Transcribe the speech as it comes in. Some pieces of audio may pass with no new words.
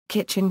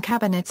Kitchen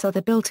cabinets are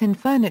the built-in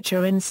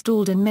furniture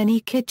installed in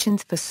many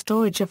kitchens for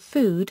storage of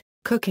food,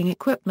 cooking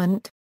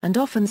equipment, and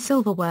often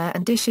silverware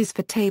and dishes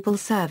for table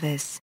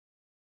service.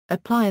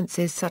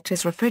 Appliances such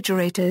as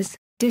refrigerators,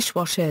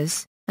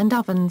 dishwashers, and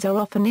ovens are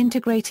often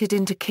integrated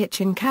into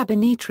kitchen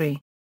cabinetry.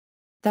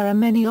 There are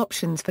many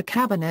options for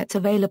cabinets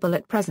available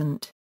at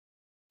present.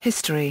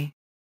 History.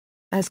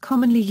 As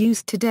commonly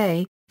used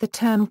today, the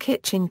term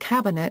kitchen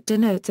cabinet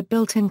denotes a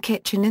built-in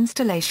kitchen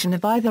installation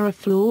of either a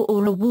floor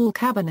or a wall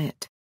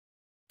cabinet.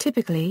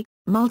 Typically,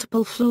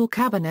 multiple floor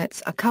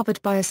cabinets are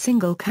covered by a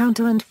single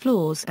counter and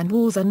floors and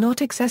walls are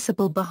not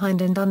accessible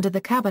behind and under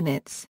the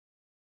cabinets.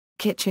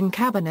 Kitchen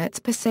cabinets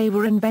per se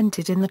were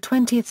invented in the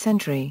 20th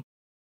century.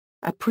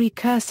 A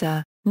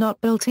precursor, not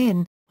built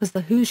in, was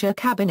the Hoosier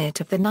cabinet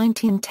of the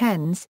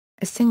 1910s,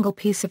 a single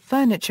piece of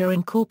furniture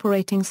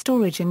incorporating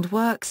storage and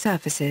work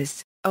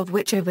surfaces, of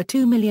which over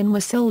 2 million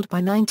were sold by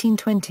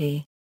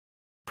 1920.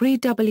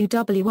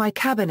 Pre-WWI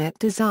cabinet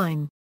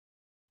design.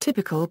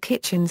 Typical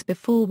kitchens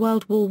before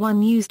World War I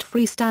used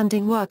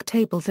freestanding work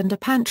tables and a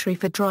pantry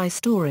for dry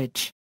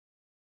storage.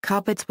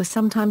 Cupboards were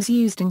sometimes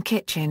used in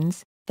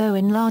kitchens, though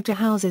in larger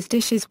houses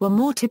dishes were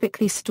more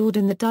typically stored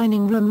in the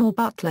dining room or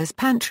butler's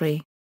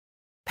pantry.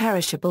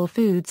 Perishable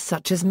foods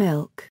such as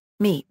milk,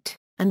 meat,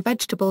 and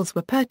vegetables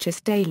were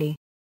purchased daily.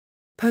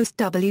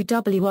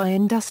 Post-WWI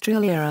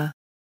industrial era.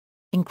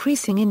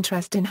 Increasing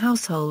interest in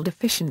household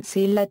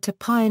efficiency led to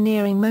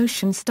pioneering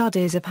motion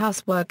studies of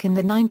housework in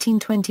the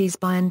 1920s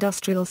by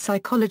industrial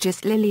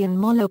psychologist Lillian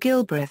Mollo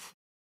Gilbreth.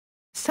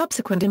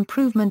 Subsequent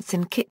improvements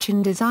in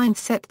kitchen design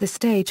set the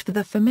stage for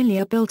the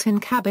familiar built-in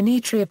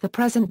cabinetry of the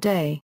present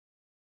day.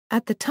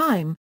 At the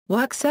time,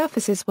 work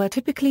surfaces were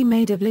typically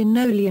made of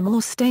linoleum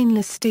or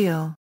stainless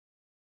steel.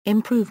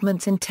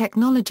 Improvements in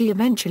technology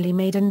eventually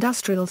made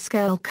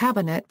industrial-scale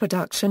cabinet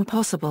production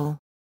possible.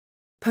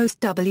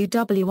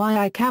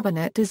 Post-WWI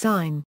cabinet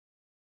design.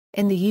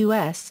 In the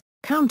U.S.,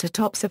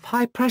 countertops of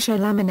high-pressure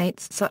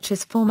laminates such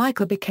as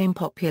Formica became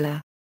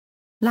popular.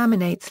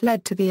 Laminates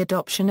led to the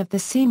adoption of the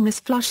seamless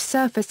flush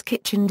surface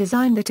kitchen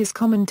design that is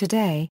common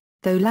today,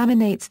 though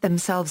laminates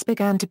themselves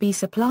began to be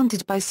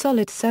supplanted by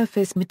solid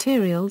surface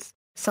materials,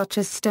 such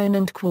as stone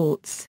and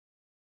quartz.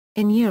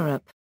 In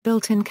Europe,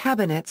 built-in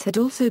cabinets had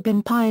also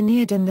been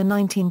pioneered in the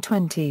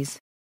 1920s.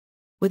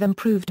 With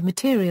improved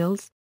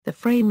materials, the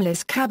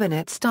frameless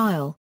cabinet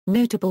style,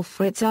 notable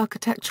for its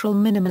architectural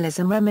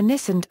minimalism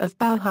reminiscent of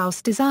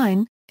Bauhaus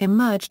design,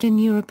 emerged in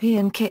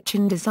European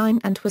kitchen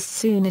design and was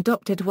soon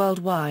adopted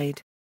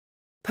worldwide.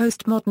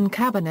 Postmodern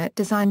cabinet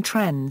design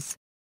trends.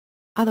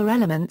 Other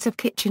elements of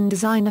kitchen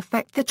design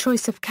affect the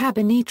choice of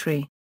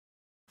cabinetry.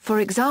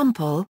 For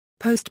example,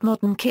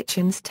 postmodern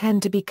kitchens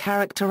tend to be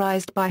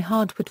characterized by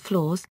hardwood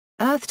floors,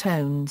 earth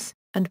tones,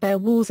 and bare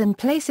walls in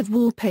place of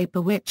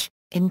wallpaper which,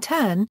 in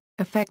turn,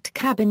 affect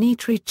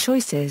cabinetry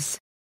choices.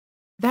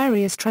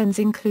 Various trends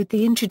include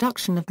the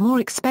introduction of more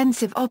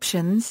expensive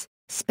options,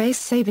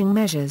 space-saving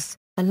measures,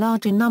 a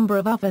larger number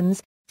of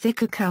ovens,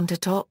 thicker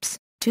countertops,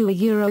 to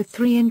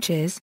 €3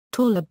 inches,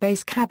 taller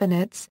base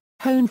cabinets,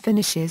 hone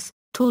finishes,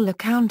 taller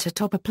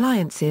countertop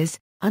appliances,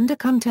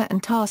 undercounter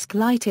and task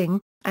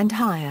lighting, and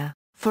higher,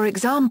 for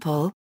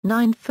example,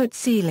 9-foot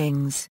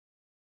ceilings.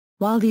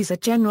 While these are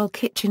general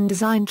kitchen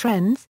design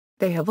trends,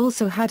 they have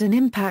also had an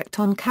impact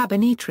on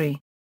cabinetry.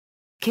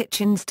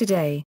 Kitchens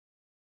today.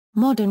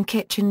 Modern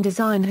kitchen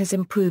design has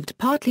improved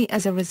partly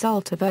as a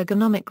result of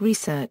ergonomic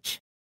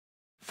research.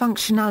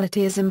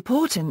 Functionality is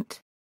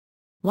important.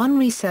 One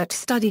research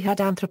study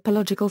had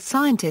anthropological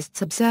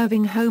scientists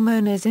observing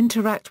homeowners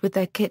interact with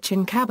their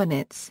kitchen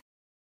cabinets.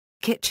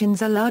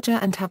 Kitchens are larger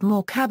and have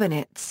more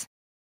cabinets.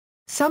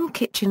 Some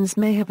kitchens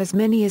may have as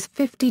many as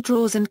 50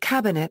 drawers and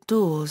cabinet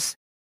doors.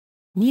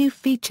 New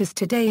features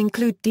today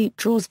include deep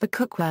drawers for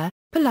cookware,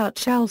 pull-out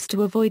shelves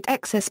to avoid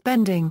excess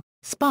bending,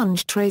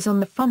 sponge trays on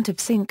the front of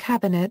sink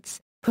cabinets,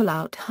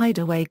 pull-out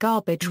hideaway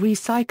garbage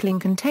recycling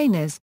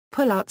containers,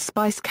 pull-out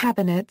spice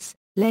cabinets,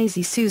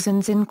 lazy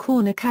Susans in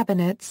corner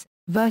cabinets,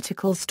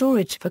 vertical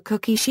storage for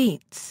cookie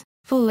sheets,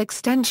 full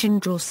extension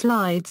drawer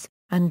slides,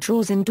 and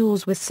drawers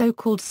indoors with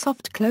so-called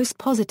soft close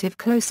positive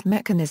close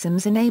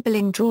mechanisms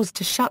enabling drawers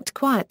to shut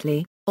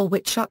quietly, or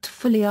which shut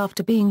fully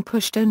after being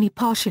pushed only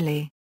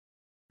partially.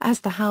 As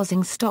the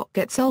housing stock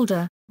gets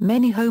older,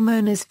 many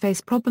homeowners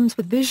face problems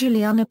with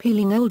visually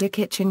unappealing older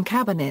kitchen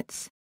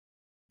cabinets.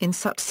 In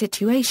such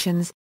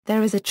situations,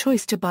 there is a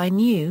choice to buy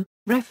new,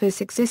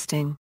 refurbish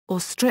existing, or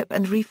strip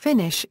and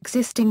refinish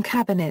existing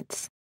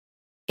cabinets.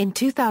 In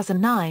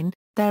 2009,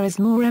 there is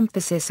more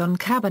emphasis on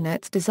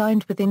cabinets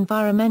designed with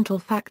environmental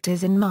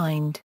factors in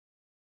mind.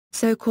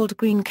 So-called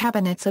green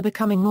cabinets are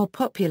becoming more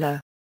popular.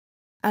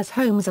 As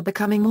homes are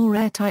becoming more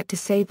airtight to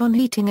save on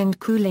heating and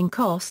cooling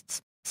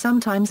costs,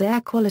 sometimes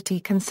air quality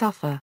can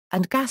suffer,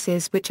 and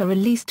gases which are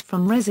released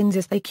from resins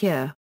as they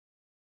cure.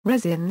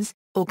 Resins,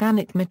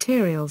 organic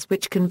materials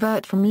which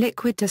convert from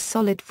liquid to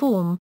solid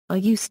form, are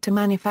used to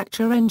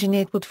manufacture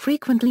engineered wood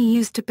frequently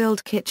used to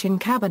build kitchen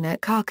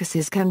cabinet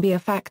carcasses can be a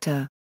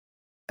factor.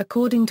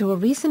 According to a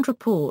recent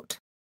report,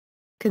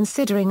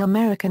 Considering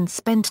Americans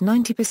spent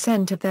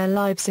 90% of their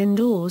lives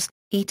indoors,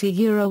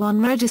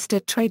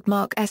 unregistered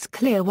trademark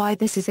clear why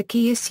this is a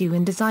key issue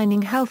in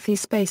designing healthy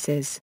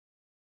spaces.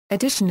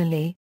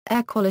 Additionally,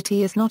 air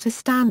quality is not a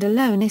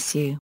standalone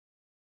issue.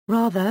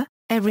 Rather,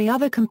 every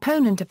other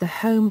component of the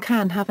home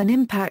can have an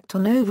impact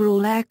on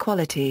overall air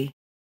quality.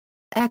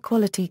 Air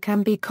quality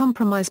can be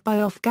compromised by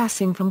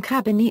off-gassing from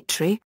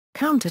cabinetry,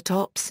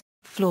 countertops,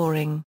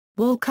 flooring,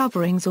 wall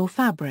coverings or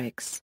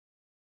fabrics.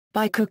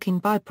 By cooking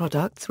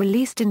byproducts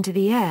released into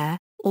the air,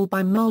 or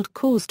by mold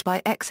caused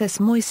by excess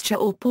moisture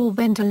or poor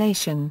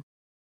ventilation.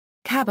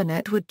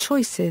 Cabinet wood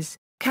choices.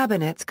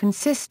 Cabinets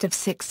consist of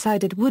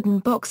 6-sided wooden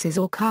boxes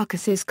or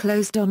carcasses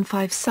closed on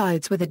 5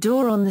 sides with a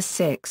door on the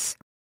 6.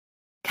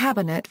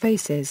 Cabinet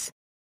faces.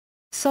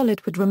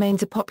 Solid wood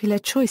remains a popular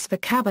choice for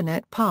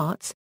cabinet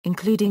parts,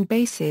 including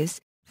bases,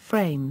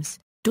 frames,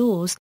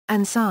 doors,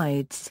 and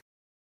sides.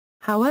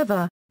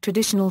 However,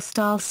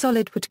 traditional-style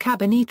solid-wood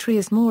cabinetry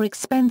is more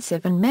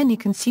expensive and many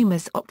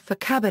consumers opt for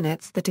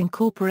cabinets that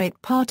incorporate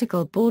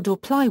particle board or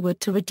plywood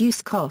to reduce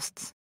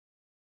costs.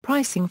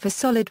 Pricing for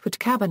solid-wood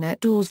cabinet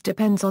doors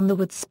depends on the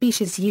wood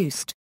species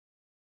used.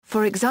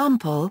 For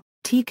example,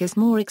 teak is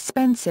more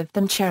expensive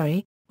than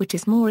cherry, which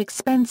is more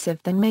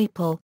expensive than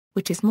maple,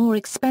 which is more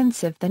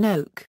expensive than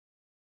oak.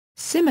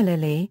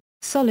 Similarly,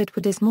 solid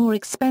wood is more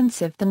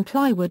expensive than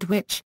plywood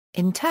which,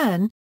 in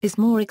turn, is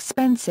more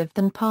expensive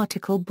than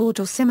particle board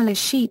or similar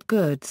sheet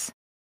goods.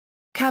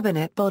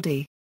 Cabinet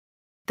body.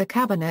 The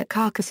cabinet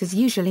carcass is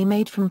usually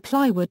made from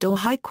plywood or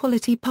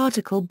high-quality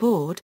particle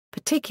board,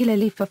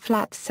 particularly for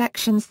flat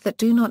sections that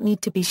do not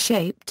need to be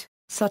shaped,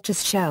 such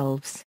as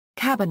shelves,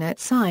 cabinet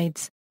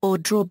sides, or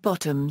drawer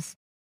bottoms.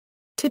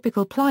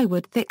 Typical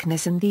plywood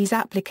thickness in these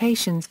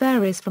applications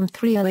varies from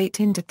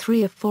 3/8 in to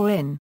 3/4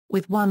 in,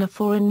 with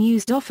 1/4 in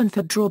used often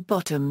for drawer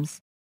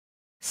bottoms.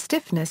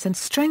 Stiffness and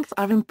strength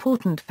are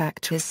important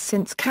factors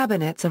since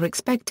cabinets are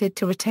expected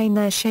to retain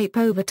their shape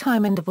over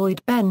time and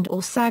avoid bend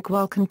or sag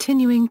while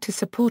continuing to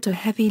support a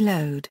heavy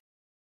load.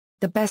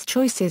 The best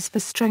choices for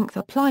strength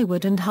are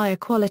plywood and higher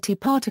quality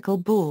particle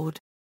board.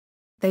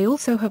 They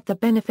also have the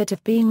benefit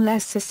of being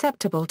less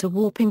susceptible to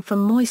warping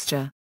from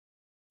moisture.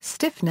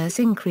 Stiffness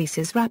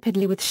increases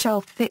rapidly with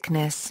shelf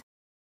thickness.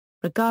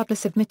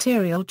 Regardless of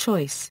material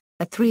choice,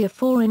 a 3 or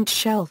 4-inch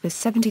shelf is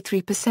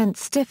 73%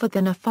 stiffer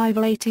than a 5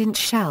 or 8-inch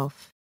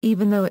shelf,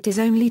 even though it is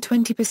only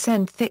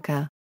 20%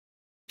 thicker.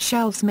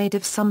 Shelves made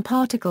of some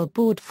particle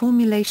board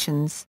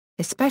formulations,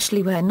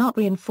 especially where not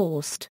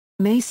reinforced,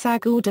 may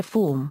sag or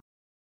deform.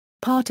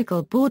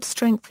 Particle board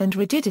strength and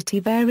rigidity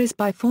varies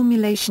by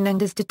formulation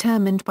and is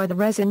determined by the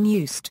resin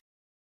used.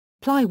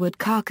 Plywood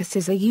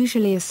carcasses are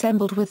usually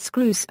assembled with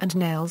screws and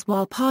nails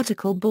while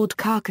particle board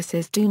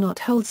carcasses do not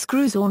hold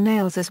screws or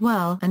nails as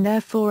well and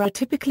therefore are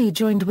typically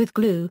joined with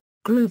glue,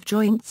 groove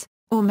joints,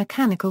 or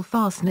mechanical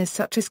fasteners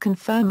such as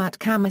Conformat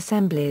cam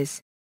assemblies.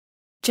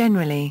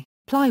 Generally,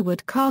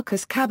 plywood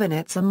carcass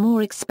cabinets are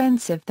more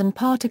expensive than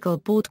particle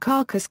board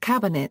carcass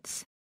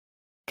cabinets.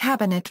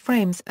 Cabinet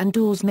frames and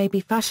doors may be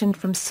fashioned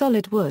from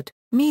solid wood,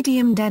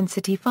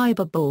 medium-density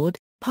fiberboard,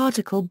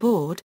 particle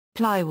board,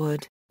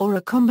 plywood, or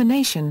a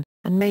combination,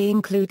 and may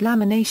include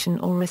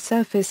lamination or a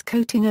surface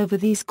coating over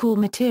these core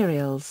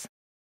materials.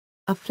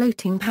 A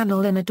floating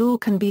panel in a door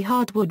can be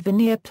hardwood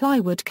veneer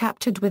plywood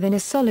captured within a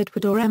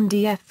solidwood or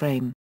MDF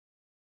frame.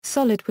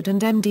 Solidwood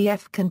and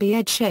MDF can be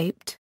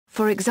edge-shaped,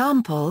 for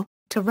example,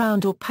 to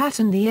round or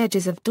pattern the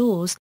edges of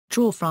doors,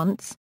 drawer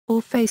fronts,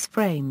 or face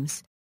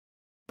frames.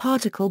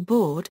 Particle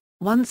board,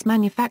 once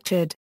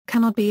manufactured,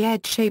 cannot be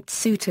edge-shaped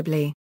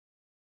suitably.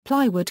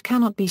 Plywood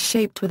cannot be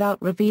shaped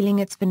without revealing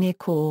its veneer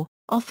core,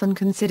 often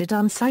considered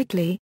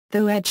unsightly,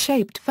 though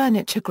edge-shaped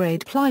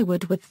furniture-grade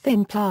plywood with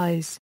thin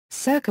plies,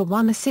 circa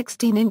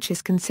 1/16 inch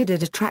is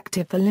considered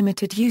attractive for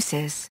limited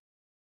uses.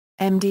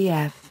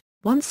 MDF,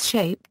 once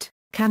shaped,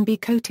 can be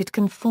coated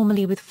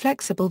conformally with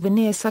flexible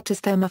veneer such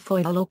as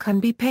thermofoil or can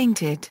be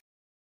painted.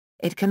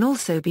 It can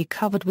also be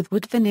covered with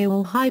wood veneer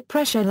or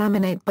high-pressure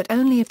laminate but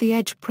only if the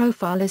edge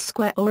profile is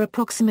square or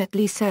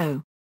approximately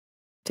so.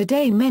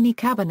 Today many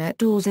cabinet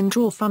doors and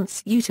drawer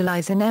fronts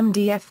utilize an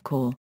MDF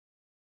core.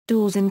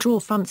 Doors and drawer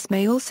fronts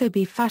may also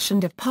be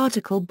fashioned of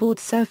particle board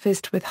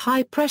surfaced with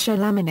high-pressure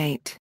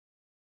laminate.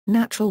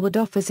 Natural wood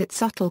offers its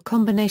subtle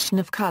combination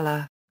of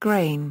color,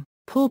 grain,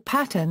 pore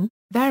pattern,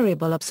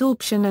 variable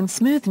absorption and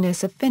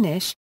smoothness of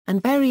finish,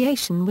 and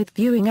variation with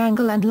viewing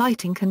angle and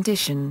lighting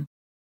condition.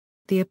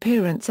 The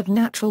appearance of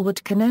natural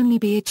wood can only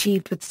be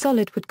achieved with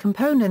solid wood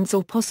components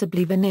or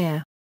possibly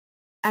veneer.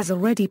 As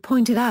already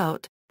pointed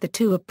out, the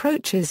two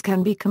approaches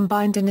can be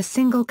combined in a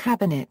single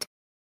cabinet.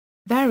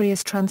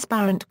 Various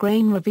transparent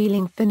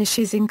grain-revealing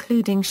finishes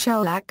including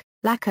shellac,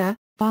 lacquer,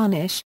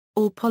 varnish,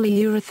 or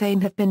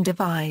polyurethane have been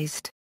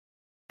devised.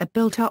 A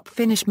built-up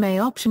finish may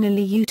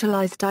optionally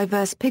utilize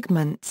diverse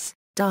pigments,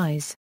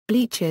 dyes,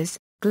 bleaches,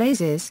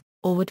 glazes,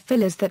 or wood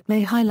fillers that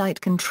may highlight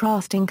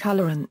contrasting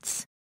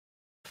colorants.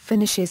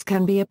 Finishes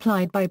can be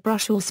applied by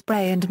brush or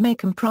spray and may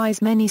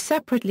comprise many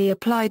separately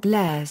applied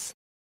layers.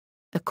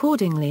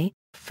 Accordingly,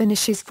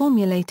 finishes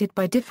formulated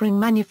by differing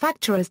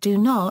manufacturers do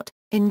not,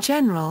 In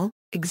general,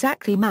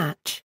 exactly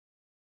match.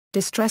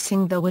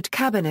 Distressing the wood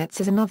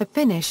cabinets is another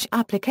finish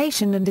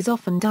application and is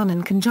often done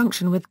in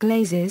conjunction with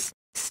glazes,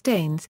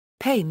 stains,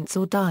 paints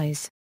or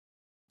dyes.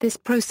 This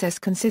process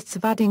consists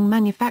of adding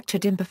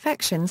manufactured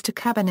imperfections to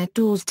cabinet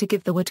doors to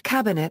give the wood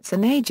cabinets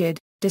an aged,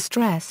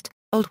 distressed,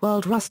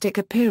 old-world rustic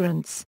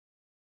appearance.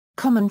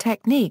 Common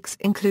techniques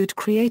include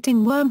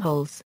creating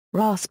wormholes,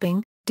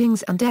 rasping,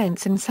 dings and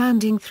dents and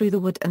sanding through the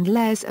wood and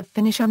layers of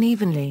finish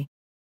unevenly.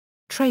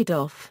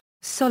 Trade-off: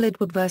 solid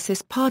wood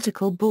versus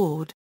particle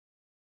board.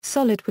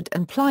 Solid wood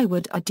and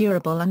plywood are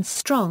durable and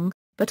strong,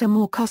 but are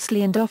more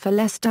costly and offer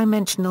less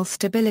dimensional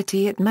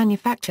stability at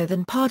manufacture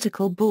than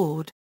particle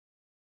board.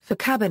 For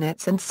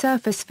cabinets and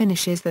surface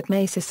finishes that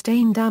may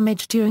sustain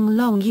damage during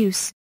long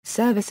use,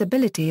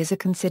 serviceability is a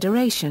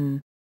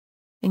consideration.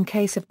 In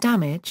case of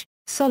damage,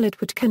 solid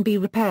wood can be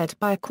repaired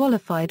by a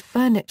qualified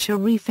furniture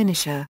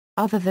refinisher,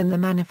 other than the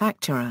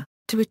manufacturer,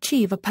 to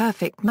achieve a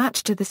perfect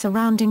match to the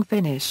surrounding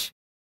finish.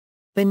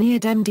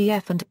 Veneered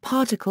MDF and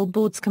particle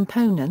board's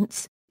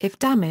components, if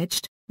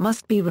damaged,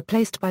 must be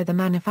replaced by the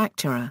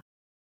manufacturer.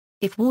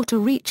 If water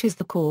reaches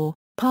the core,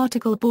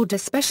 particle board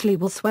especially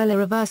will swell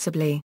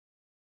irreversibly.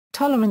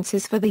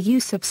 Tolerances for the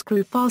use of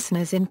screw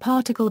fasteners in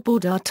particle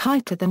board are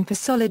tighter than for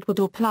solid wood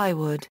or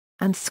plywood,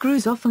 and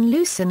screws often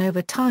loosen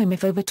over time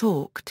if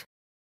over-torqued.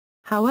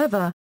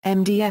 However,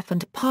 MDF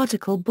and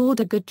particle board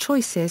are good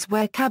choices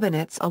where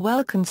cabinets are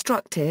well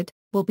constructed,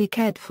 will be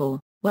cared for,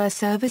 where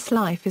service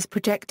life is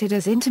projected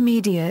as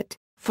intermediate,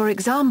 for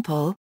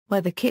example,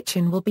 where the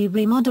kitchen will be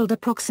remodeled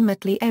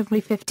approximately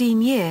every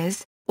 15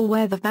 years, or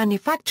where the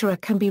manufacturer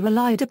can be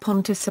relied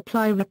upon to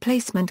supply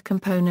replacement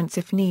components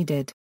if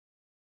needed.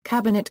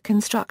 Cabinet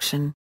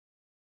construction.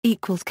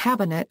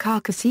 Cabinet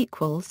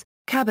carcass.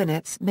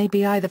 Cabinets may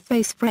be either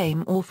face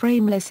frame or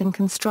frameless in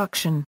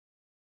construction.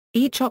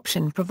 Each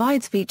option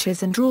provides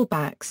features and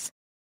drawbacks.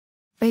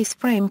 Face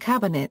frame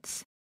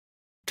cabinets.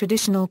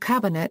 Traditional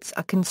cabinets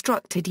are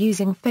constructed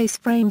using face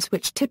frames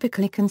which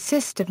typically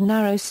consist of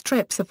narrow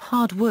strips of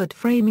hardwood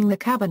framing the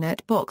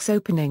cabinet box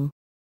opening.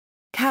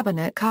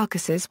 Cabinet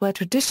carcasses were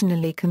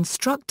traditionally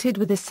constructed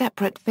with a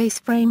separate face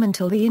frame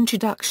until the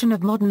introduction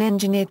of modern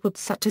engineered wood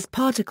such as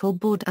particle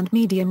board and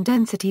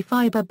medium-density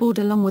fiber board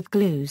along with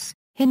glues,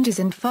 hinges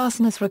and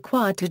fasteners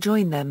required to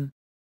join them.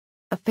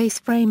 A face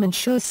frame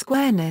ensures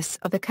squareness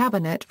of the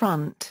cabinet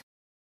front.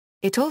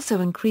 It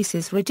also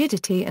increases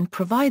rigidity and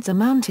provides a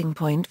mounting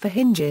point for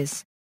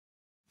hinges.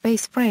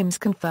 Face frames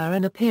confer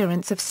an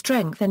appearance of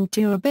strength and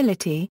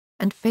durability,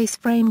 and face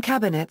frame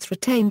cabinets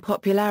retain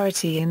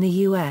popularity in the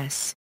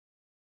U.S.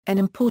 An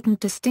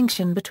important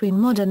distinction between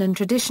modern and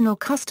traditional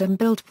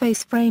custom-built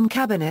face frame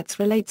cabinets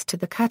relates to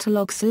the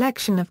catalog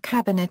selection of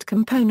cabinet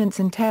components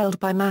entailed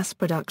by mass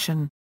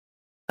production.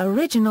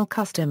 Original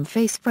custom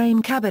face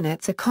frame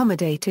cabinets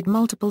accommodated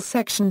multiple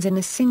sections in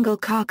a single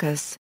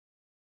carcass.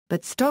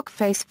 But stock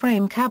face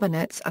frame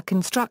cabinets are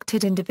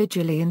constructed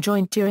individually and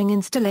joined during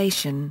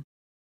installation.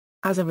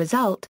 As a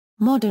result,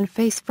 modern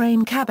face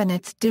frame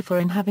cabinets differ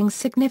in having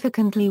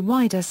significantly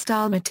wider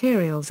style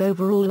materials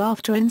overall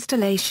after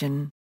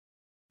installation.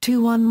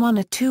 2-1-1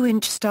 or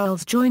 2-inch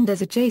styles joined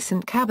as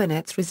adjacent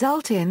cabinets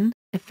result in,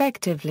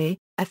 effectively,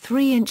 a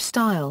 3-inch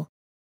style.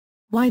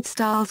 Wide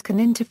styles can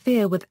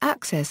interfere with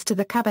access to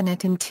the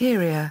cabinet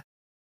interior.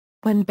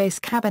 When base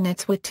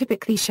cabinets were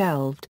typically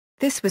shelved,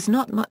 this was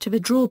not much of a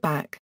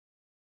drawback.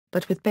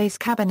 But with base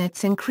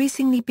cabinets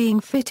increasingly being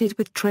fitted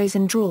with trays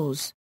and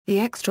drawers, the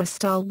extra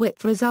style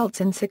width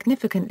results in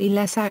significantly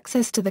less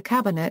access to the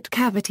cabinet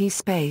cavity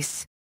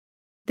space.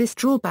 This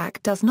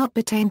drawback does not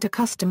pertain to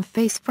custom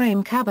face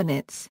frame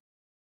cabinets.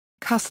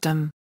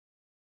 Custom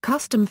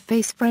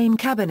face frame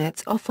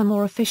cabinets offer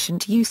more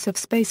efficient use of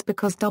space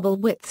because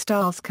double-width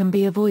styles can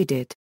be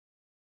avoided.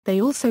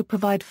 They also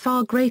provide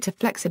far greater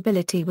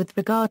flexibility with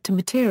regard to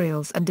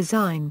materials and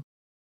design.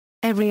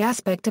 Every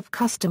aspect of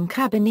custom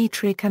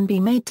cabinetry can be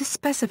made to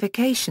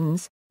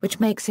specifications, which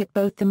makes it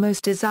both the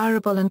most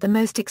desirable and the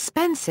most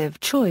expensive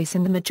choice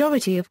in the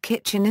majority of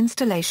kitchen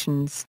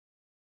installations.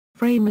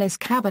 Frameless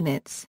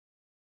cabinets.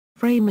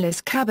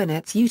 Frameless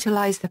cabinets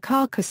utilize the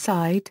carcass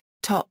side,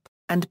 top,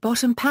 and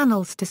bottom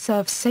panels to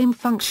serve same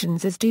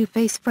functions as do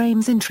face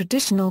frames in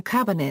traditional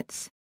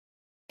cabinets.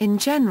 In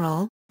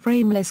general,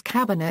 frameless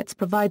cabinets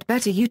provide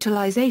better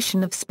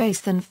utilization of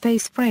space than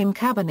face frame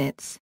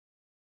cabinets.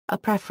 A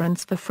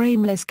preference for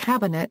frameless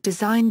cabinet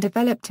design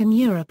developed in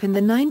Europe in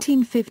the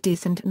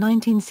 1950s and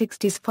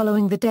 1960s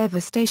following the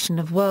devastation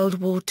of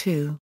World War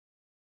II.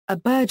 A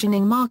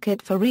burgeoning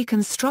market for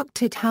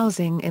reconstructed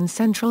housing in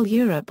Central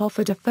Europe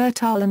offered a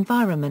fertile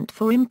environment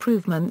for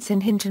improvements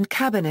in hinge and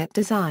cabinet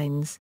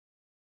designs.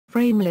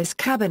 Frameless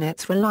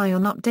cabinets rely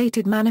on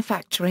updated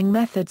manufacturing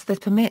methods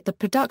that permit the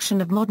production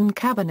of modern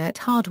cabinet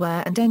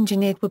hardware and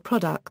engineered wood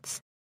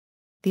products.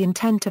 The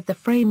intent of the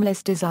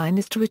frameless design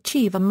is to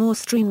achieve a more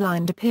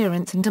streamlined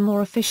appearance and a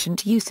more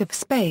efficient use of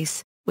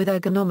space, with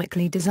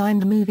ergonomically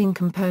designed moving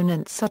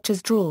components such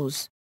as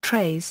drawers,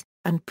 trays,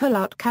 and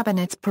pull-out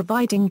cabinets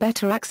providing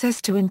better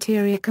access to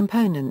interior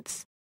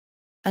components.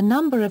 A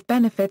number of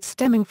benefits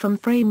stemming from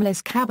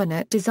frameless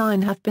cabinet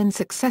design have been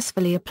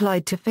successfully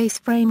applied to face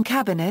frame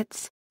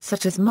cabinets,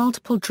 such as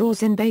multiple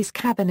drawers in base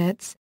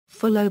cabinets,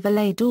 full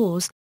overlay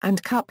doors,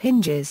 and cup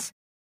hinges.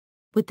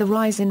 With the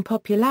rise in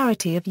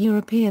popularity of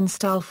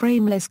European-style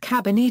frameless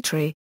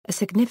cabinetry, a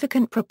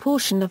significant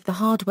proportion of the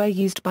hardware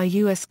used by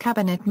U.S.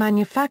 cabinet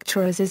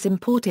manufacturers is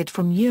imported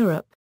from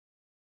Europe.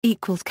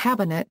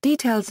 Cabinet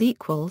details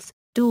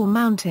door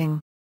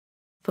mounting.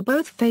 For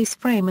both face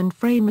frame and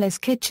frameless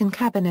kitchen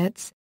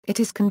cabinets, it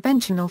is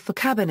conventional for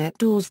cabinet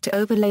doors to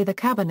overlay the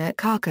cabinet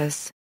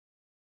carcass.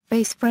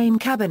 Face frame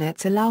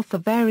cabinets allow for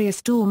various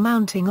door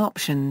mounting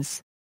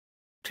options.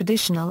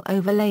 Traditional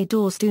overlay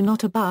doors do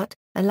not abut,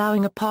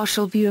 allowing a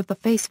partial view of the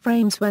face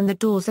frames when the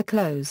doors are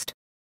closed.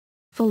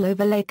 Full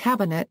overlay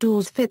cabinet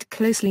doors fit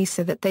closely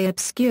so that they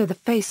obscure the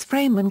face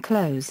frame when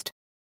closed.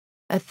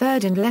 A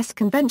third and less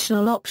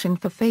conventional option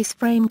for face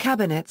frame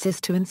cabinets is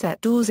to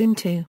inset doors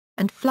into,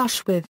 and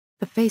flush with,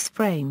 the face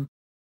frame.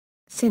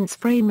 Since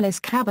frameless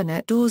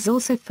cabinet doors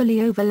also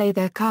fully overlay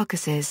their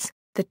carcasses,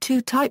 the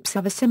two types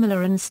have a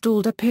similar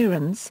installed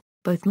appearance,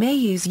 both may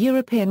use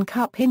European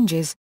cup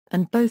hinges,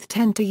 and both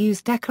tend to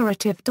use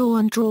decorative door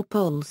and drawer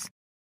pulls.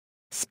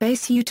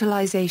 Space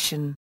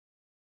utilization.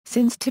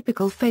 Since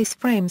typical face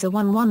frames are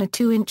 1 or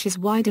 2 inches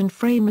wide and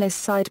frameless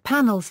side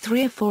panels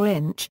 3 or 4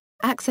 inch,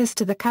 access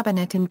to the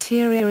cabinet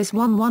interior is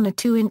 1 or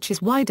 2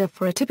 inches wider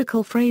for a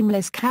typical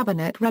frameless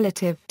cabinet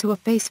relative to a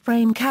face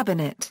frame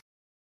cabinet.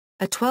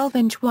 A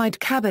 12-inch wide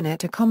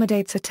cabinet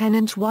accommodates a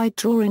 10-inch wide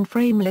drawer in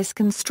frameless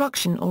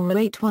construction or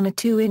a 1 or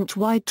 2 inch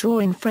wide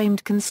drawer in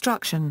framed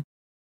construction.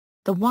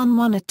 The 1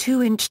 or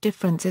 2 inch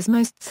difference is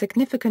most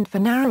significant for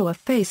narrower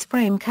face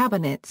frame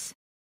cabinets.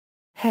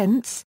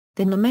 Hence,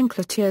 the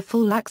nomenclature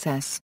full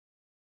access.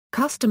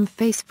 Custom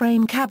face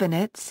frame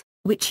cabinets,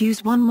 which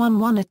use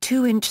 1 or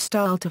 2 inch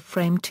style to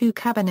frame 2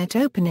 cabinet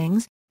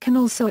openings, can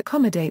also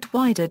accommodate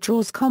wider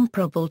drawers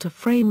comparable to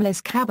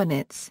frameless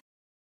cabinets.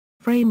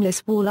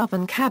 Frameless wall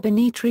oven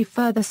cabinetry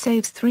further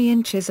saves 3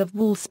 inches of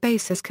wall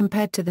space as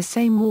compared to the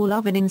same wall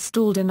oven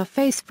installed in a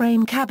face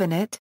frame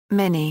cabinet.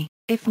 Many,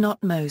 if not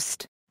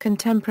most,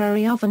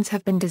 contemporary ovens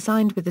have been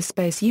designed with the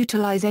space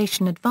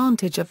utilization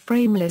advantage of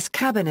frameless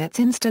cabinets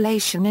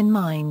installation in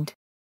mind.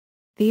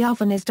 The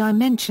oven is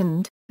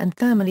dimensioned, and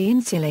thermally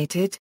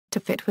insulated, to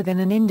fit within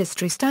an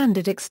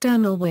industry-standard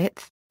external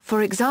width,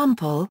 for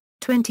example,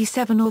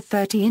 27 or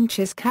 30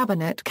 inches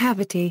cabinet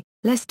cavity,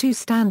 less 2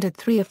 standard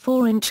 3 or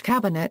 4 inch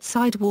cabinet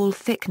sidewall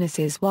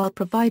thicknesses while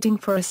providing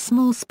for a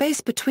small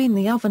space between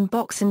the oven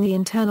box and the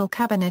internal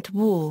cabinet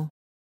wall.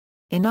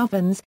 In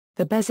ovens,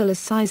 the bezel is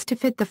sized to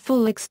fit the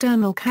full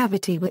external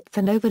cavity width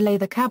and overlay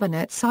the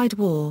cabinet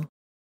sidewall.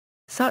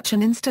 Such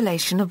an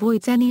installation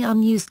avoids any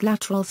unused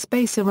lateral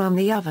space around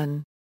the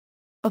oven.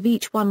 Of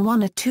each 1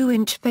 or 2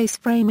 inch face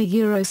frame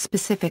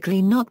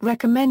specifically not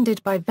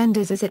recommended by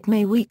vendors as it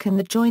may weaken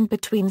the joint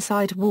between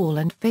side wall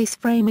and face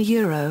frame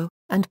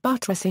and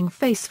buttressing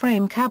face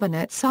frame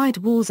cabinet side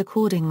walls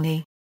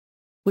accordingly.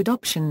 Wood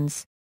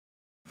options.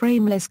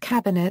 Frameless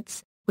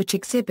cabinets, which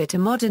exhibit a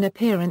modern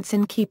appearance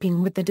in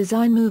keeping with the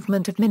design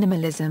movement of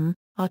minimalism,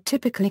 are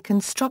typically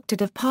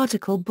constructed of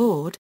particle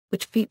board,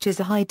 which features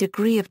a high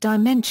degree of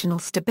dimensional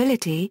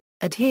stability,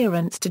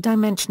 adherence to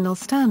dimensional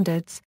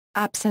standards,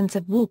 absence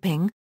of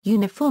warping,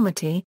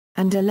 uniformity,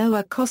 and a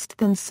lower cost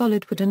than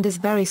solid wood and is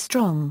very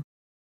strong.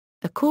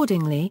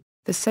 Accordingly,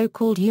 the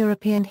so-called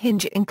European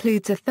hinge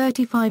includes a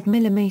 35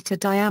 mm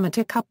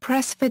diameter cup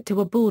press fit to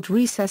a board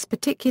recess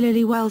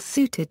particularly well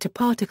suited to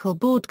particle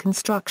board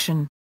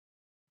construction.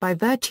 By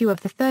virtue of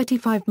the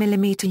 35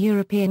 mm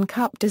European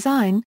cup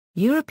design,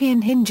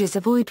 European hinges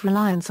avoid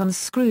reliance on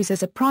screws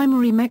as a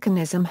primary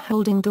mechanism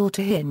holding door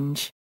to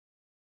hinge.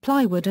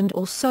 Plywood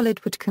and/or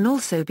solid wood can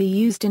also be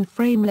used in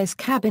frameless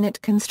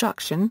cabinet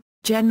construction,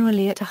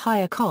 generally at a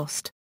higher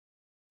cost.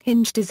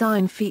 Hinge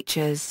design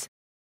features.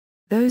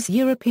 Those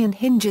European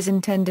hinges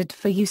intended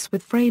for use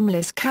with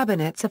frameless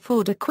cabinets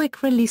afford a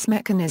quick release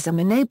mechanism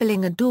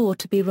enabling a door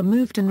to be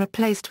removed and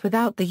replaced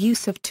without the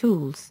use of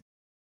tools.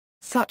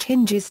 Such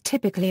hinges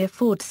typically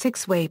afford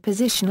 6-way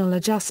positional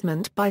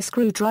adjustment by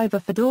screwdriver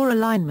for door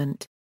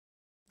alignment.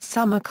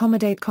 Some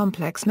accommodate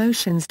complex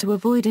motions to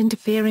avoid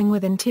interfering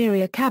with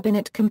interior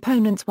cabinet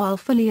components while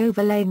fully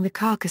overlaying the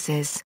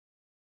carcasses.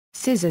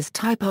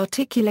 Scissors-type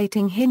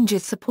articulating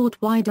hinges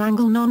support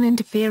wide-angle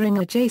non-interfering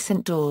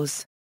adjacent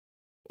doors.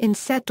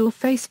 Inset door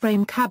face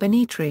frame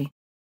cabinetry.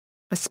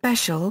 A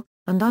special,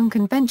 and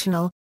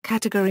unconventional,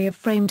 category of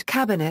framed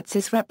cabinets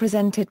is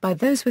represented by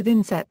those with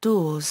inset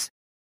doors.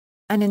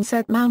 An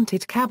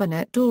inset-mounted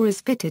cabinet door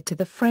is fitted to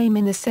the frame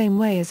in the same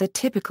way as a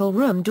typical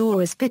room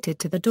door is fitted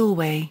to the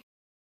doorway.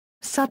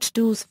 Such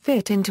doors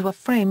fit into a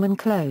frame when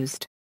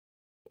closed.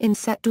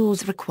 Inset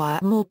doors require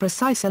more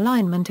precise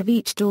alignment of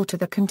each door to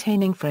the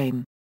containing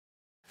frame.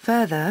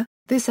 Further,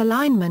 this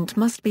alignment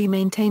must be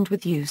maintained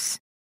with use.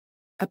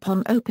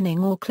 Upon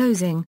opening or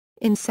closing,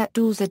 inset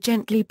doors are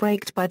gently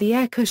braked by the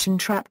air cushion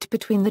trapped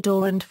between the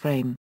door and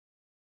frame.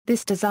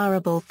 This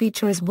desirable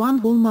feature is one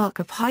hallmark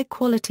of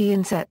high-quality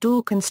inset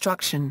door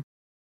construction.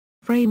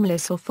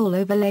 Frameless or full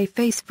overlay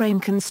face frame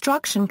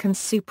construction can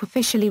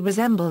superficially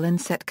resemble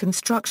inset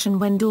construction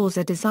when doors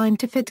are designed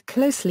to fit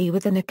closely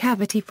within a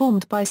cavity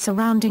formed by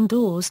surrounding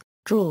doors,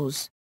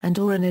 drawers,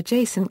 and/or an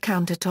adjacent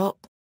countertop.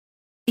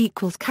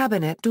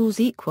 Cabinet doors.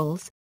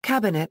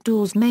 Cabinet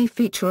doors may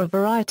feature a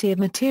variety of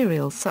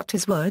materials such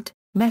as wood,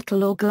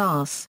 metal or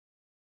glass.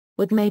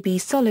 Wood may be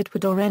solid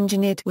wood or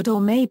engineered wood or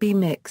may be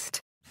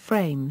mixed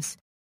frames.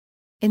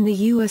 In the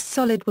U.S.,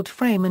 solid wood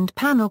frame and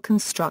panel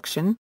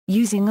construction,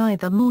 using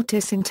either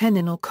mortise and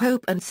tenon or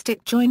cope and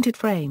stick jointed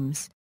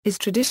frames, is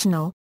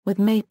traditional, with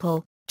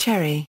maple,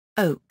 cherry,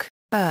 oak,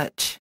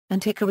 birch,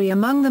 and hickory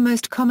among the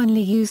most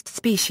commonly used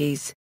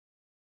species.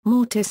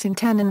 Mortise and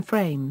tenon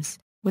frames,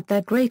 with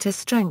their greater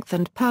strength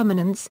and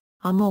permanence,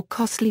 are more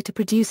costly to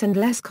produce and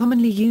less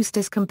commonly used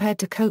as compared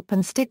to cope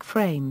and stick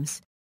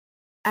frames.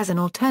 As an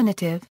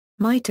alternative,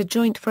 miter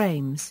joint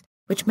frames,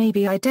 which may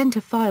be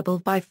identifiable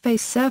by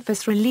face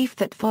surface relief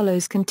that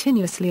follows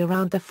continuously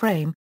around the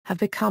frame, have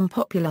become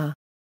popular.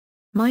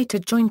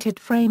 Miter-jointed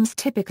frames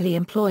typically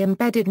employ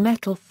embedded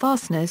metal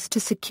fasteners to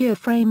secure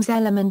frames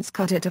elements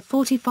cut at a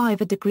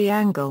 45-degree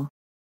angle.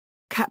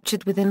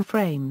 Captured within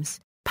frames,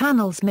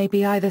 panels may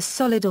be either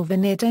solid or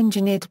veneered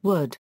engineered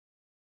wood.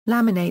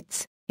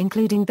 Laminates,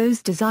 including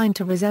those designed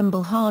to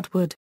resemble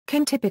hardwood,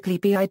 can typically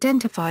be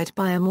identified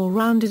by a more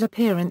rounded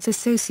appearance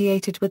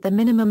associated with the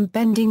minimum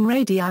bending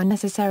radii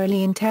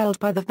necessarily entailed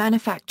by the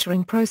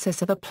manufacturing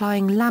process of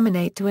applying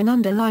laminate to an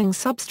underlying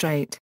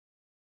substrate.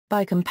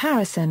 By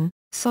comparison,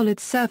 solid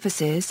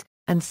surfaces,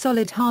 and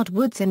solid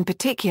hardwoods in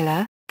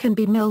particular, can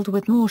be milled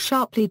with more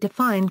sharply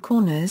defined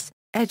corners,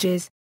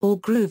 edges, or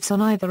grooves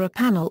on either a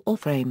panel or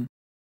frame.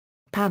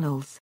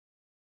 Panels.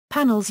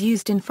 Panels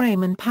used in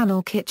frame and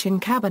panel kitchen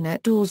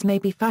cabinet doors may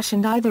be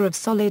fashioned either of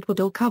solid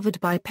wood or covered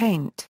by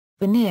paint,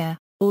 veneer,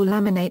 or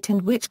laminate,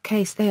 in which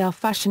case they are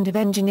fashioned of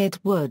engineered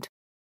wood.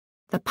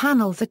 The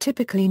panels are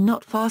typically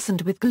not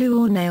fastened with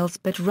glue or nails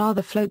but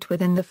rather float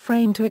within the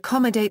frame to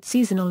accommodate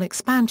seasonal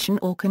expansion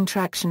or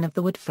contraction of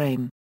the wood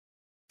frame.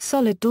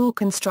 Solid door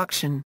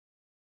construction.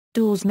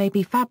 Doors may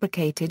be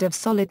fabricated of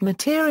solid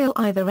material,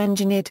 either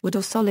engineered wood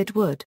or solid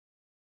wood.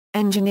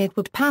 Engineered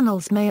wood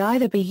panels may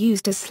either be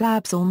used as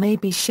slabs or may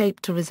be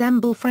shaped to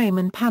resemble frame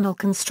and panel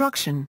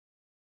construction.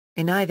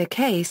 In either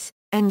case,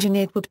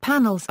 engineered wood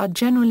panels are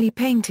generally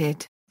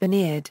painted,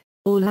 veneered,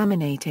 or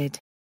laminated.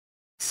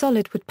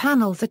 Solid wood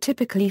panels are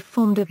typically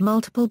formed of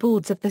multiple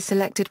boards of the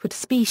selected wood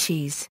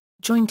species,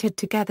 jointed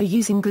together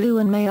using glue,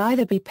 and may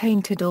either be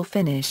painted or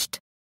finished.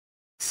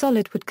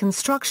 Solid wood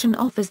construction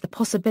offers the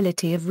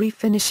possibility of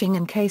refinishing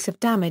in case of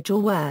damage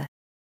or wear.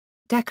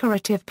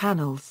 Decorative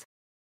panels.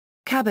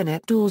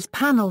 Cabinet doors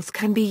panels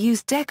can be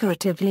used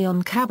decoratively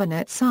on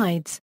cabinet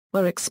sides,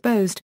 where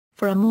exposed,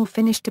 for a more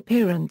finished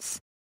appearance.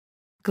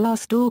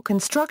 Glass door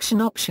construction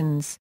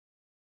options.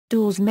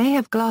 Doors may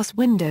have glass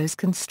windows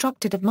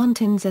constructed of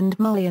muntins and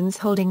mullions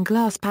holding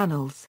glass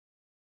panels.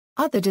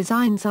 Other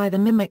designs either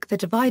mimic the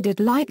divided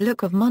light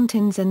look of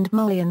muntins and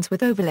mullions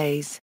with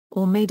overlays,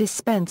 or may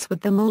dispense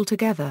with them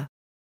altogether.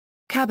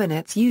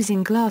 Cabinets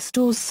using glass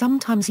doors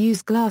sometimes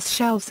use glass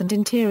shelves and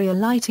interior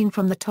lighting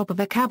from the top of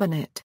a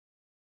cabinet.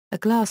 A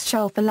glass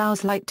shelf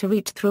allows light to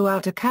reach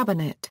throughout a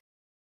cabinet.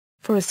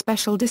 For a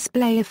special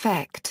display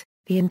effect,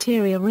 the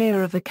interior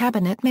rear of a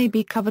cabinet may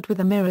be covered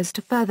with mirrors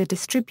to further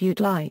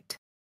distribute light.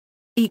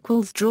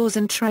 Drawers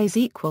and trays.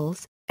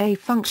 A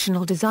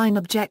functional design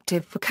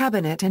objective for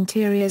cabinet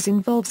interiors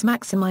involves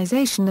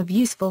maximization of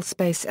useful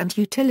space and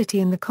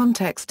utility in the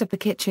context of the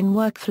kitchen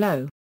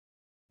workflow.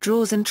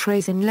 Drawers and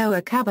trays in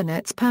lower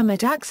cabinets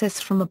permit access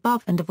from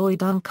above and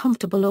avoid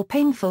uncomfortable or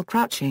painful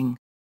crouching.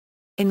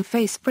 In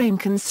face frame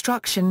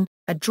construction,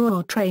 a drawer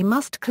or tray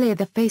must clear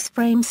the face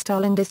frame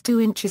style and is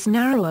 2 inches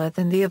narrower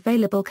than the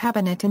available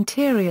cabinet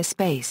interior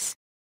space.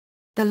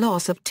 The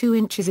loss of 2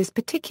 inches is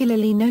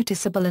particularly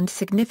noticeable and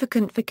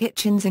significant for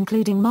kitchens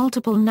including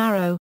multiple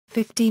narrow,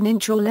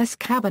 15-inch or less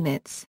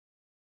cabinets.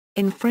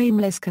 In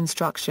frameless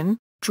construction,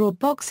 drawer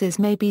boxes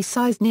may be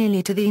sized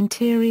nearly to the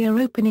interior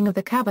opening of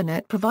the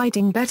cabinet,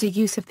 providing better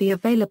use of the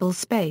available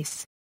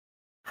space.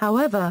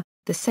 However,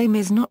 the same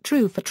is not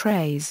true for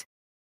trays.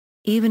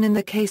 Even in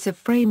the case of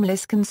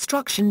frameless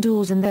construction,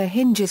 doors and their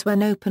hinges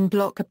when open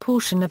block a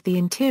portion of the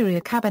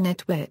interior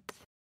cabinet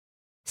width.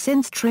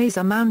 Since trays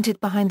are mounted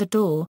behind a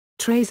door,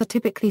 trays are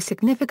typically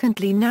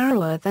significantly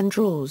narrower than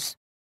drawers.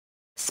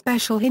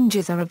 Special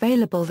hinges are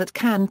available that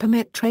can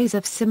permit trays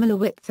of similar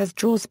width as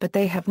drawers, but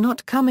they have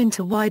not come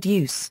into wide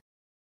use.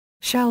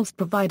 Shelves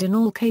provide in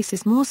all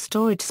cases more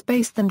storage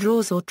space than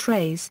drawers or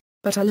trays,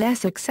 but are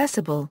less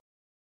accessible.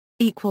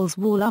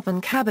 Wall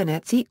oven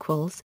cabinets.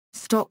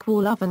 Stock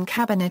wall oven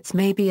cabinets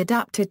may be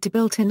adapted to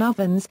built-in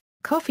ovens,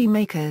 coffee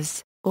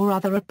makers, or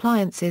other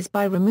appliances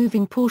by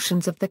removing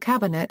portions of the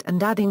cabinet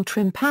and adding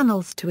trim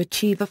panels to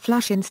achieve a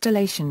flush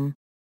installation.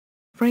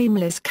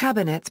 Frameless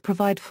cabinets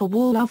provide for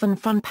wall oven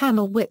front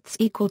panel widths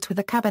equal to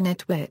the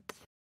cabinet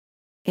width.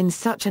 In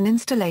such an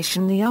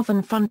installation, the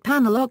oven front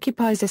panel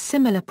occupies a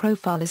similar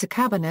profile as a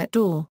cabinet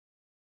door.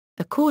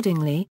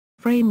 Accordingly,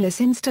 Frameless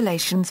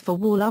installations for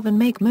wall oven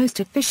make most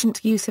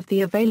efficient use of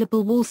the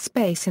available wall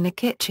space in a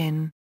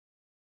kitchen.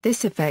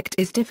 This effect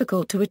is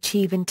difficult to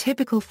achieve in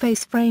typical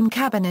face frame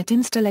cabinet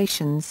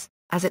installations,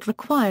 as it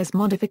requires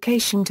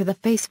modification to the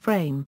face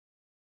frame.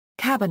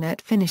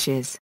 Cabinet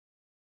finishes.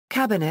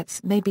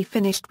 Cabinets may be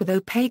finished with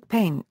opaque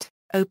paint,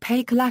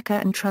 opaque lacquer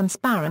and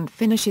transparent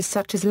finishes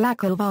such as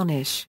lacquer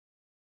varnish.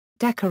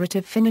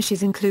 Decorative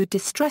finishes include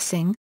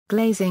distressing,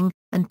 glazing,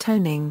 and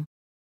toning.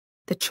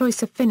 The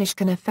choice of finish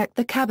can affect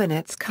the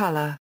cabinet's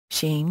color,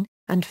 sheen,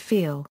 and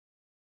feel.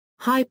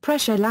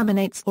 High-pressure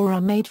laminates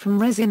are made from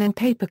resin and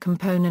paper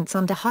components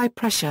under high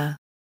pressure.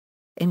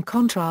 In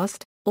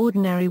contrast,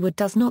 ordinary wood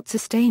does not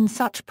sustain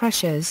such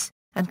pressures,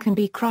 and can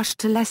be crushed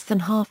to less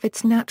than half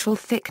its natural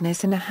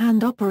thickness in a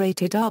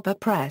hand-operated arbor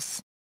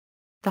press.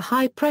 The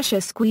high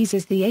pressure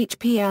squeezes the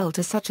HPL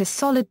to such a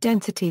solid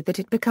density that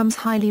it becomes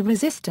highly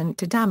resistant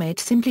to damage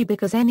simply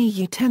because any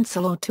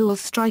utensil or tool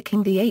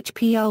striking the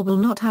HPL will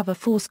not have a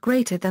force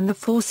greater than the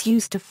force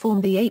used to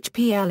form the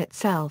HPL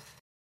itself.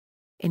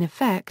 In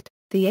effect,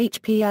 the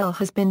HPL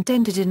has been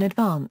dented in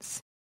advance.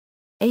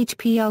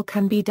 HPL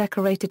can be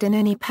decorated in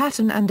any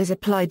pattern and is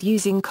applied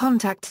using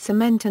contact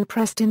cement and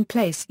pressed in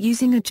place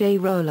using a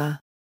J-roller.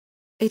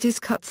 It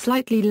is cut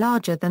slightly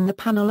larger than the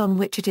panel on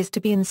which it is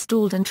to be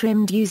installed and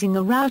trimmed using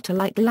a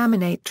router-like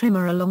laminate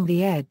trimmer along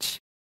the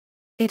edge.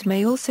 It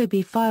may also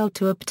be filed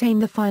to obtain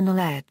the final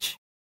edge.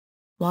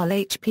 While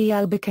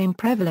HPL became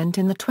prevalent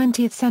in the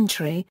 20th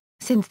century,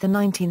 since the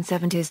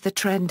 1970s the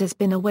trend has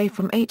been away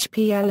from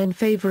HPL in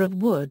favor of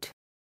wood.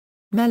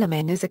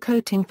 Melamine is a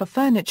coating for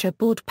furniture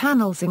board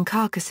panels and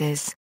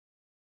carcasses.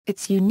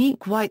 Its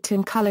unique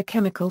white-in-color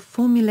chemical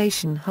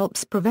formulation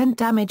helps prevent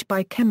damage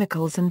by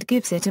chemicals and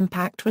gives it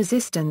impact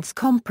resistance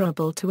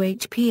comparable to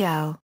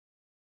HPL.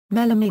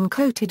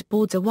 Melamine-coated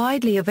boards are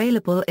widely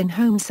available in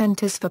home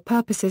centers for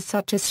purposes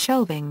such as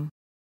shelving.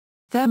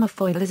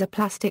 Thermofoil is a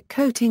plastic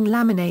coating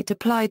laminate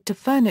applied to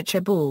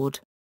furniture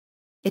board.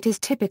 It is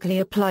typically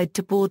applied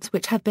to boards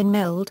which have been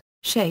milled,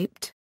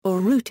 shaped, or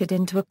routed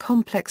into a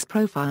complex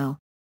profile.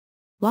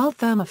 While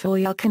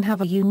thermofoil can have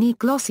a unique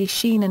glossy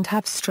sheen and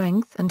have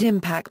strength and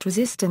impact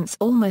resistance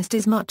almost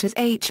as much as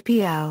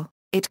HPL,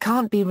 it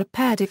can't be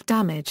repaired if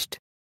damaged.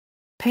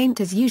 Paint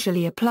is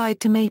usually applied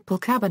to maple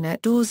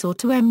cabinet doors or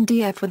to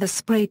MDF with a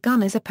spray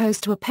gun as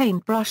opposed to a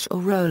paintbrush or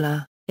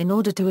roller, in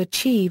order to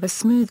achieve a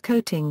smooth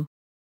coating.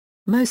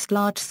 Most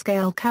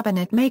large-scale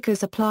cabinet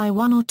makers apply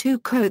 1 or 2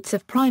 coats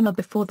of primer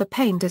before the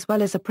paint as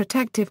well as a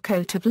protective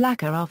coat of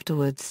lacquer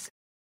afterwards.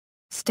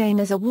 Stain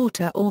is a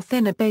water or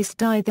thinner-based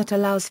dye that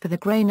allows for the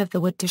grain of the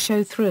wood to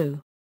show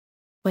through.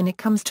 When it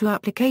comes to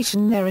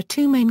application there are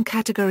 2 main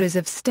categories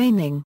of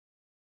staining: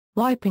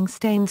 wiping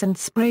stains and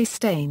spray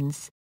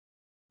stains.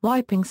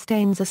 Wiping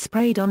stains are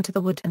sprayed onto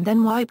the wood and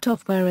then wiped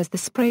off, whereas the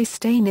spray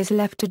stain is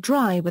left to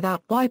dry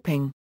without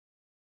wiping.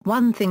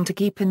 One thing to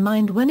keep in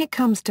mind when it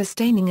comes to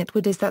staining at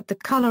wood is that the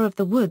color of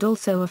the wood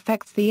also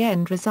affects the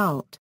end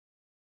result.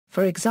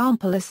 For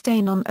example, a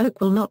stain on oak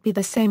will not be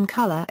the same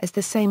color as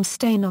the same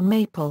stain on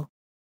maple.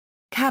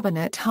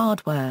 Cabinet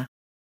hardware.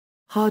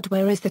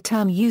 Hardware is the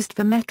term used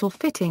for metal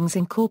fittings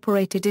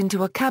incorporated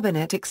into a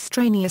cabinet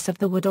extraneous of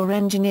the wood or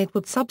engineered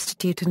wood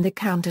substitute and the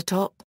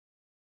countertop.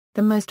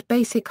 The most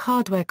basic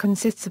hardware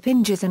consists of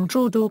hinges and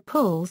drawer door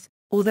pulls,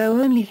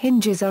 although only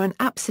hinges are an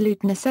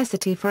absolute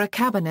necessity for a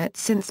cabinet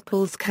since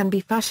pulls can be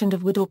fashioned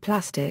of wood or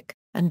plastic,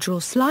 and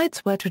drawer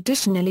slides were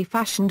traditionally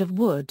fashioned of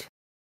wood.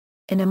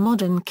 In a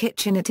modern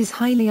kitchen it is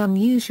highly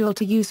unusual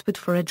to use wood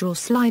for a drawer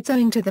slides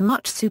owing to the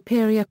much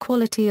superior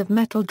quality of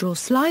metal drawer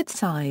slide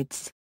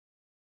sides.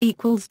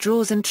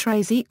 Drawers and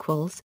trays.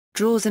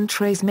 Drawers and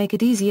trays make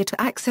it easier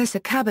to access a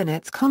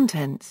cabinet's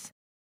contents.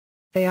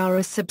 They are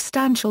a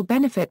substantial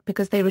benefit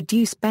because they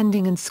reduce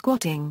bending and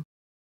squatting.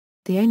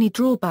 The only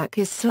drawback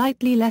is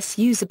slightly less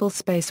usable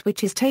space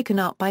which is taken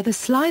up by the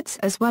slides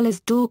as well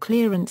as door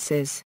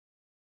clearances.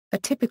 A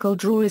typical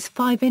drawer is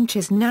 5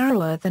 inches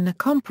narrower than a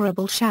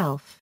comparable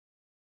shelf.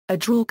 A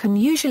drawer can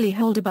usually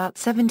hold about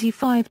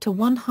 75 to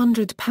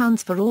 100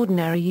 pounds for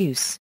ordinary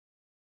use.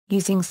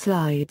 Using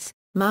slides,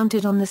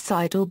 mounted on the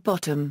side or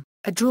bottom,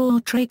 a drawer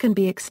or tray can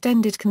be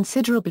extended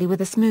considerably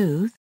with a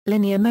smooth,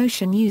 linear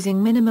motion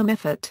using minimum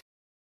effort.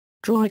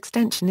 Drawer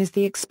extension is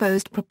the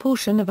exposed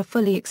proportion of a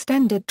fully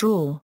extended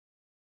drawer.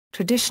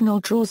 Traditional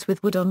drawers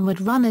with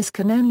wood-on-wood runners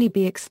can only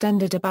be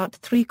extended about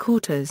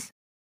 3/4.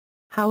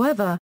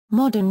 However,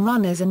 modern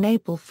runners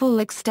enable full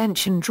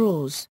extension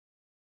drawers.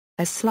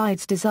 A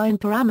slide's design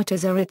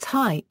parameters are its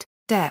height,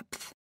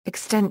 depth,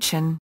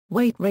 extension,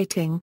 weight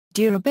rating,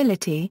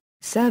 durability,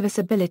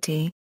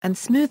 serviceability, and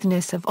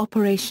smoothness of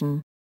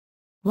operation.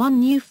 One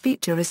new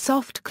feature is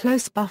soft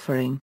close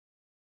buffering.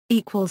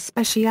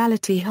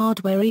 Specialty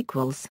hardware.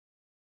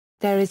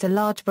 There is a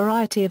large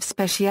variety of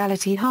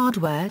specialty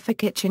hardware for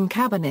kitchen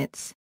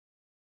cabinets.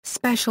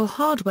 Special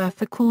hardware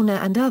for corner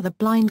and other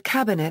blind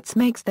cabinets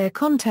makes their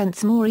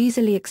contents more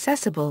easily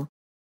accessible.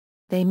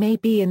 They may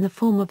be in the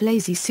form of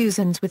lazy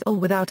Susans with or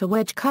without a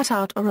wedge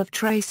cutout, or of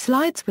tray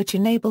slides which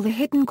enable the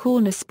hidden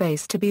corner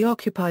space to be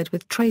occupied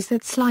with trays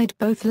that slide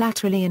both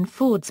laterally and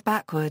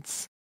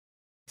forwards-backwards.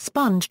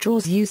 Sponge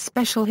drawers use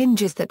special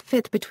hinges that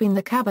fit between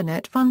the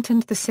cabinet front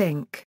and the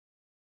sink.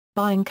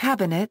 Buying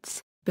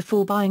cabinets.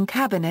 Before buying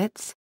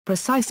cabinets,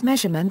 precise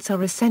measurements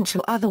are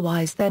essential,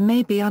 otherwise there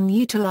may be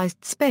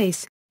unutilized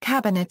space,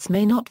 cabinets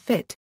may not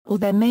fit, or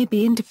there may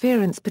be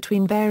interference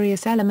between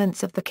various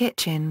elements of the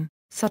kitchen,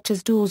 such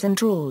as doors and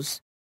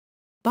drawers.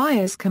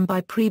 Buyers can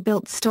buy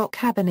pre-built stock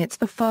cabinets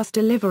for fast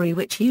delivery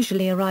which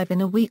usually arrive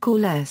in a week or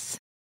less.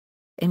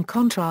 In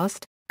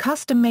contrast,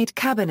 custom-made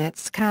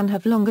cabinets can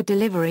have longer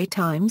delivery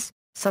times,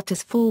 such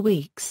as 4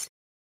 weeks.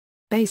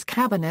 Base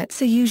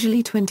cabinets are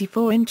usually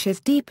 24 inches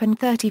deep and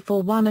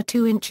 34 1 or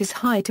 2 inches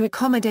high to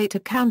accommodate a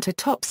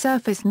countertop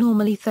surface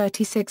normally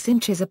 36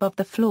 inches above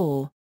the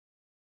floor.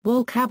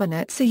 Wall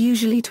cabinets are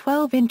usually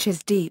 12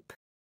 inches deep.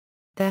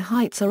 Their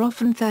heights are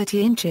often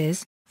 30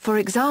 inches, for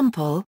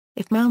example,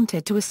 if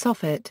mounted to a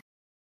soffit.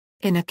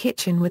 In a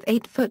kitchen with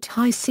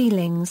 8-foot-high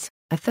ceilings,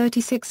 a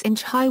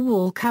 36-inch high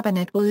wall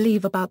cabinet will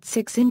leave about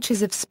 6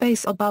 inches of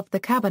space above the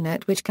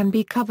cabinet which can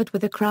be covered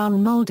with a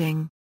crown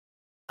molding.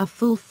 A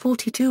full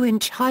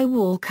 42-inch high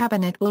wall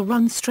cabinet will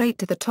run straight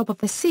to the top of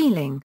the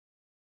ceiling.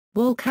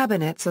 Wall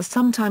cabinets are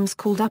sometimes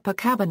called upper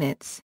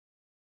cabinets.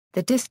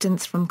 The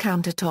distance from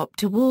countertop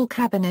to wall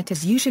cabinet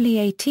is usually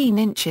 18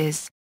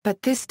 inches,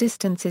 but this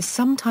distance is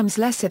sometimes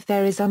less if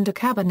there is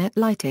under-cabinet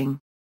lighting.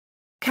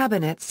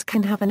 Cabinets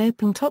can have an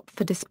open top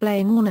for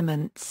displaying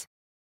ornaments.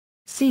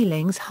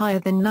 Ceilings higher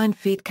than 9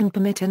 feet can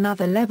permit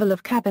another level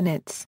of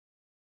cabinets.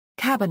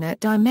 Cabinet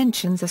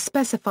dimensions are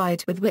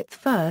specified with width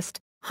first,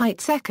 height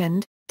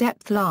second,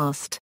 depth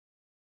last.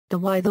 The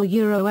width or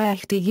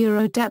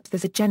Euro depth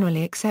is a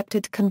generally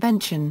accepted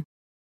convention.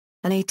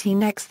 An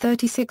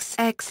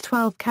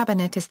 18x36x12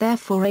 cabinet is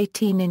therefore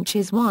 18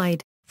 inches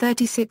wide,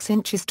 36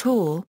 inches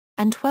tall,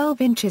 and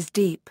 12 inches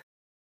deep.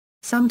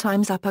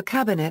 Sometimes upper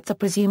cabinets are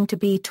presumed to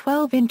be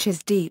 12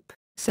 inches deep,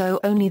 so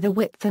only the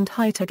width and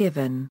height are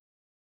given.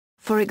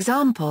 For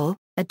example,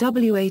 a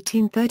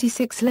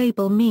W1836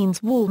 label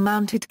means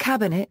wall-mounted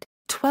cabinet,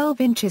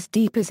 12 inches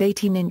deep is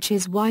 18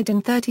 inches wide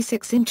and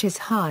 36 inches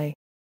high.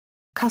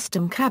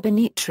 Custom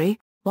cabinetry,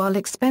 while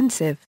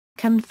expensive,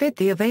 can fit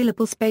the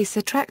available space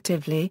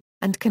attractively,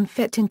 and can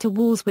fit into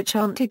walls which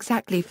aren't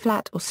exactly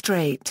flat or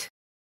straight.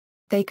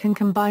 They can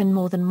combine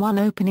more than one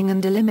opening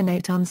and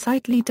eliminate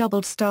unsightly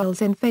doubled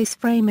styles in face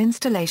frame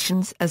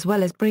installations as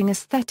well as bring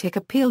aesthetic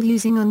appeal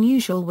using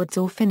unusual woods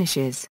or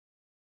finishes.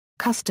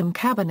 Custom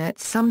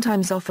cabinets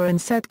sometimes offer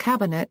inset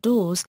cabinet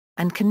doors,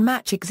 and can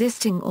match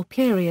existing or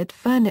period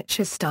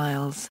furniture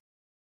styles.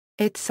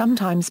 It's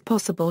sometimes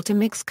possible to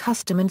mix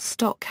custom and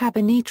stock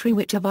cabinetry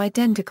which have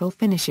identical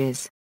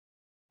finishes.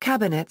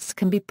 Cabinets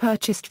can be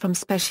purchased from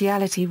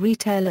specialty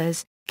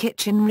retailers,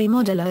 kitchen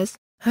remodelers,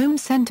 home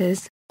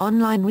centers,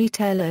 online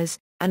retailers,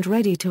 and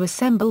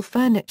ready-to-assemble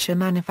furniture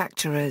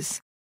manufacturers.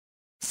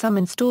 Some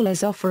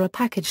installers offer a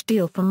package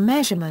deal from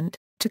measurement,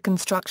 to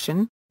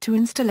construction, to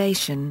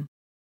installation.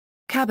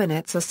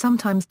 Cabinets are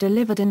sometimes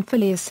delivered in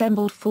fully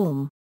assembled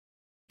form.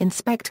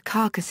 Inspect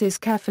carcasses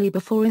carefully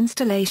before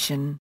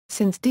installation,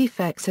 since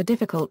defects are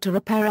difficult to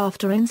repair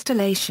after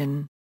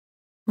installation.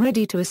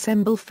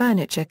 Ready-to-assemble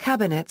furniture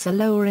cabinets are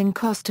lower in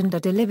cost and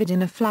are delivered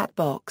in a flat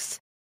box.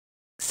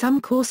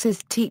 Some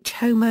courses teach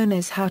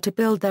homeowners how to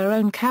build their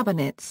own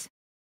cabinets.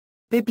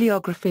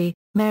 Bibliography: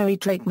 Mary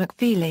Drake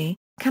McFeely,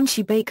 Can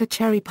She Bake a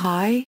Cherry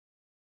Pie?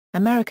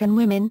 American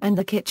Women and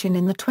the Kitchen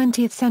in the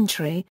 20th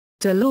Century,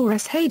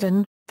 Dolores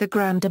Hayden, The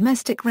Grand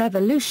Domestic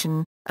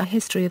Revolution, A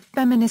History of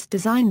Feminist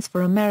Designs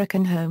for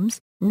American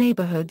Homes,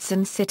 Neighborhoods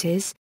and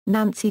Cities,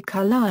 Nancy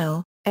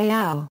Carlisle,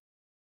 al.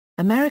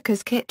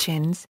 America's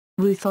Kitchens,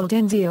 Ruth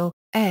Oldenziel,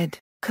 ed.,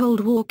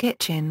 Cold War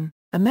Kitchen,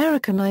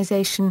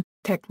 Americanization,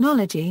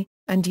 Technology,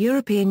 and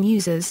European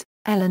Users,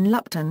 Ellen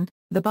Lupton,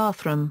 The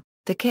Bathroom,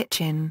 the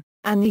Kitchen,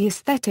 and the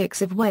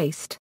Aesthetics of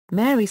Waste,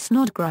 Mary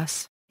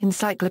Snodgrass,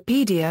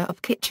 Encyclopedia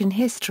of Kitchen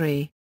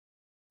History.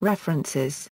 References